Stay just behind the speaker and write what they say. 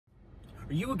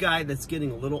Are you a guy that's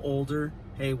getting a little older?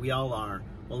 Hey, we all are.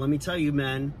 Well, let me tell you,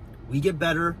 men, we get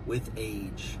better with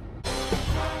age.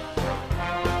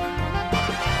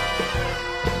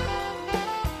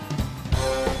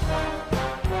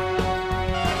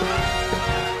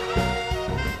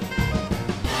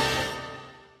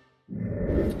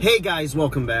 Hey guys,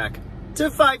 welcome back to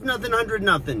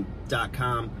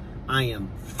 5NothinGoodNothin.com. I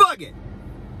am Fuggit,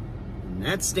 and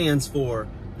that stands for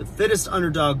the fittest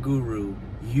underdog guru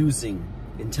using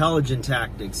intelligent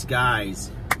tactics.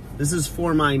 Guys, this is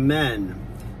for my men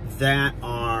that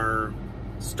are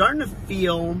starting to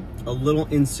feel a little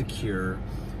insecure,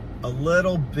 a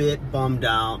little bit bummed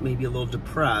out, maybe a little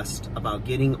depressed about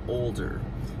getting older.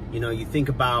 You know, you think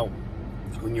about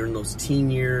when you're in those teen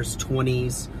years,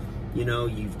 20s, you know,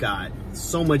 you've got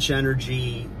so much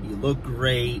energy, you look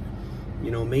great, you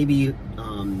know, maybe, you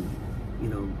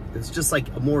know, it's just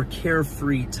like a more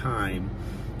carefree time.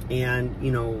 And,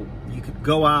 you know, you could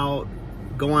go out,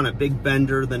 go on a big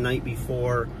bender the night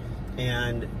before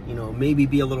and, you know, maybe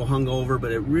be a little hungover,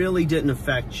 but it really didn't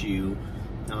affect you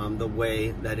the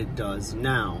way that it does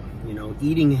now. You know,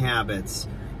 eating habits,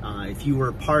 if you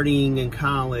were partying in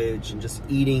college and just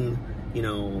eating, you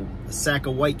know, a sack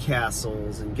of White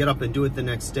Castles and get up and do it the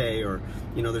next day, or,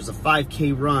 you know, there's a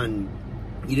 5K run,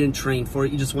 you didn't train for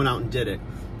it, you just went out and did it.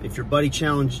 If your buddy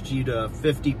challenged you to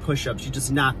 50 push-ups, you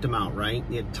just knocked him out, right?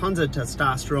 You had tons of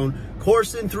testosterone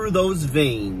coursing through those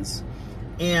veins.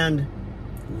 And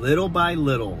little by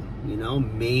little, you know,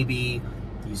 maybe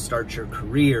you start your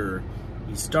career,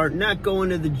 you start not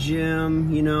going to the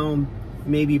gym, you know,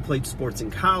 maybe you played sports in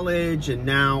college, and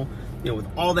now, you know, with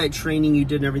all that training you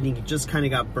did and everything, you just kind of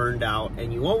got burned out,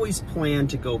 and you always plan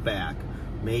to go back.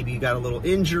 Maybe you got a little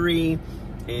injury,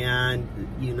 and,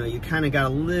 you know, you kind of got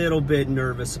a little bit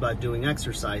nervous about doing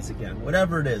exercise again,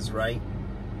 whatever it is, right?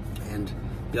 And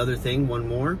the other thing, one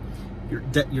more,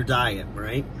 your diet,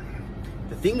 right?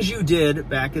 The things you did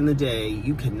back in the day,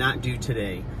 you cannot do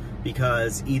today,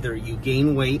 because either you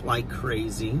gain weight like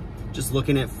crazy, just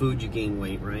looking at food you gain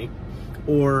weight, right?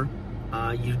 Or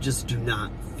you just do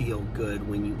not feel good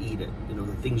when you eat it. You know,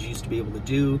 the things you used to be able to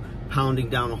do, pounding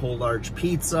down a whole large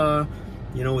pizza,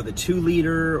 you know, with a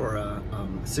 2-liter or a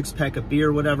 6-pack of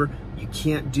beer, whatever, you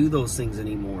can't do those things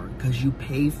anymore because you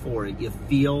pay for it. You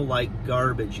feel like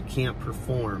garbage. You can't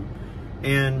perform.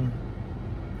 And,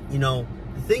 you know,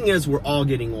 the thing is, we're all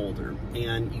getting older,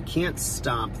 and you can't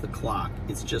stop the clock.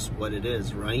 It's just what it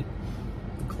is, right?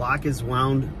 The clock is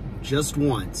wound just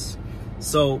once.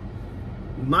 So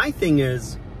my thing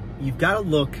is, you've got to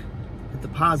look at the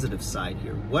positive side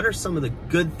here. What are some of the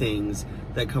good things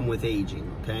that come with aging,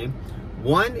 okay?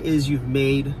 One is you've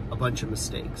made a bunch of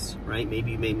mistakes, right?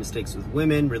 Maybe you made mistakes with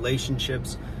women,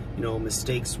 relationships, you know,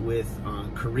 mistakes with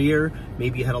career.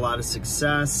 Maybe you had a lot of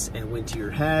success and went to your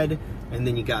head, and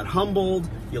then you got humbled,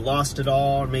 you lost it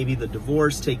all, or maybe the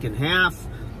divorce taken half,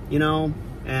 you know,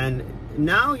 and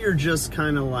now you're just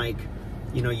kind of like,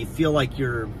 you know, you feel like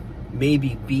you're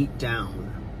maybe beat down.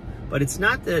 But it's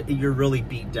not that you're really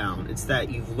beat down. It's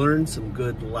that you've learned some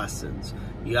good lessons.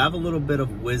 You have a little bit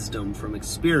of wisdom from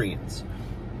experience.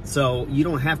 So you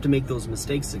don't have to make those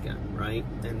mistakes again, right?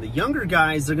 And the younger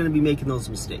guys, they're going to be making those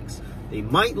mistakes. They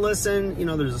might listen. You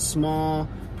know, there's a small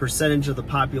percentage of the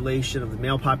population, of the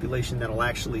male population, that'll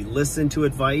actually listen to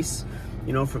advice,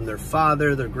 you know, from their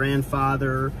father, their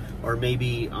grandfather, or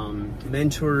maybe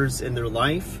mentors in their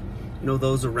life, you know,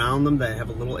 those around them that have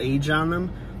a little age on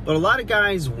them. But a lot of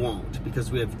guys won't, because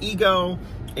we have ego,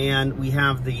 and we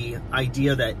have the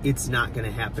idea that it's not going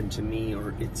to happen to me,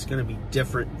 or it's going to be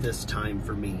different this time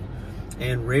for me.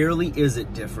 And rarely is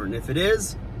it different. If it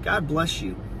is, God bless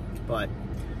you. But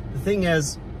the thing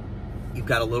is, you've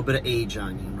got a little bit of age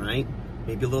on you, right?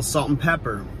 Maybe a little salt and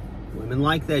pepper. Women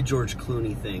like that George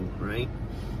Clooney thing, right?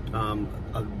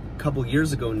 A couple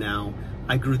years ago now,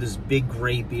 I grew this big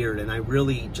gray beard, and I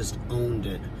really just owned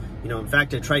it. You know, in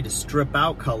fact, I tried to strip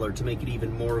out color to make it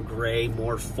even more gray,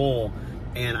 more full.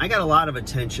 And I got a lot of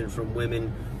attention from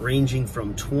women ranging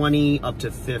from 20 up to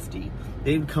 50.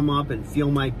 They'd come up and feel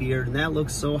my beard, and that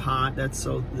looks so hot, that's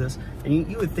so this. And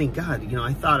you would think, God, you know,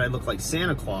 I thought I looked like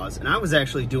Santa Claus. And I was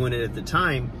actually doing it at the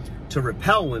time to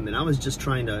repel women. I was just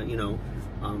trying to, you know,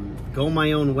 go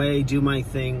my own way, do my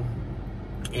thing.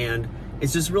 And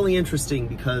it's just really interesting,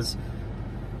 because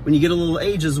when you get a little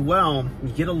age as well, you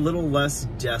get a little less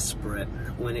desperate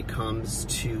when it comes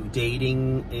to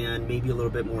dating, and maybe a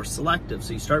little bit more selective.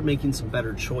 So you start making some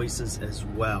better choices as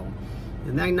well.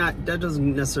 And that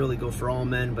doesn't necessarily go for all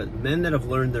men, but men that have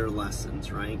learned their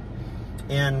lessons, right?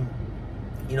 And,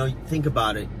 you know, think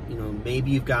about it, you know,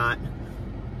 maybe you've got,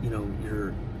 you know,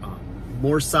 you're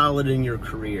more solid in your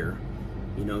career.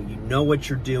 You know what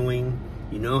you're doing.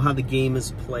 You know how the game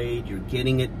is played. You're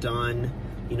getting it done.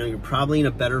 You're probably in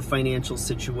a better financial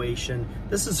situation.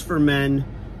 This is for men,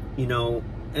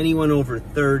 anyone over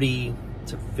 30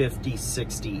 to 50,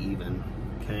 60 even,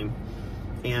 okay?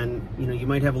 And, you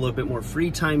might have a little bit more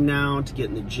free time now to get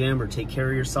in the gym or take care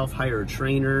of yourself, hire a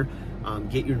trainer,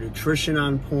 get your nutrition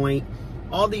on point,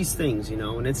 all these things,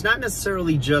 and it's not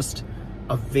necessarily just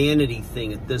a vanity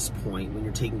thing at this point when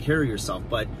you're taking care of yourself,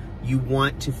 but you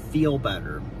want to feel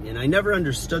better. And I never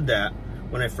understood that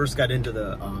when I first got into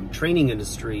the training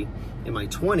industry in my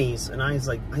 20s, and I was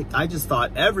like, I just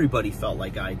thought everybody felt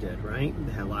like I did, right?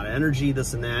 They had a lot of energy,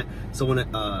 this and that. So when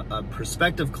a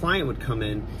prospective client would come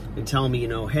in and tell me,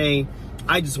 hey,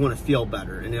 I just want to feel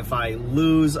better, and if I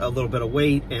lose a little bit of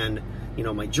weight and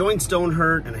my joints don't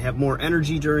hurt and I have more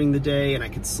energy during the day and I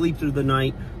can sleep through the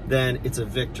night, then it's a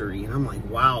victory. And I'm like,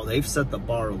 wow, they've set the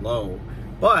bar low.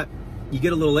 But you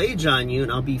get a little age on you,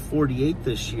 and I'll be 48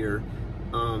 this year.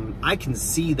 I can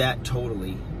see that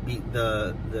totally.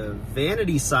 The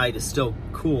vanity side is still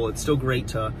cool. It's still great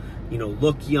to,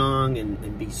 look young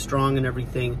and be strong and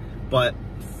everything. But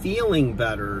feeling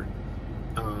better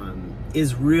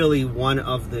is really one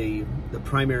of the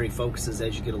primary focuses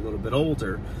as you get a little bit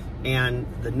older. And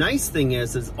the nice thing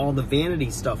is all the vanity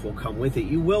stuff will come with it.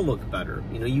 You will look better.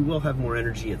 You will have more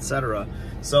energy, etc.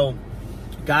 So,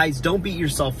 guys, don't beat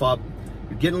yourself up.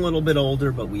 You're getting a little bit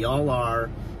older, but we all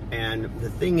are. And the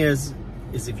thing is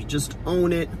if you just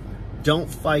own it, don't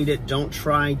fight it, don't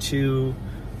try to,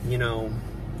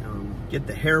 get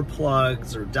the hair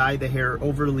plugs or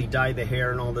overly dye the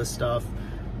hair and all this stuff.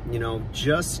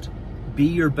 Just be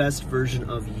your best version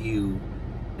of you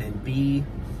and be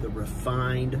the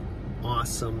refined,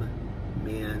 awesome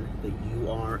man that you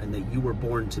are and that you were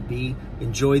born to be.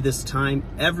 Enjoy this time.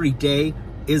 Every day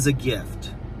is a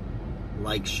gift.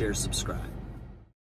 Like, share, subscribe.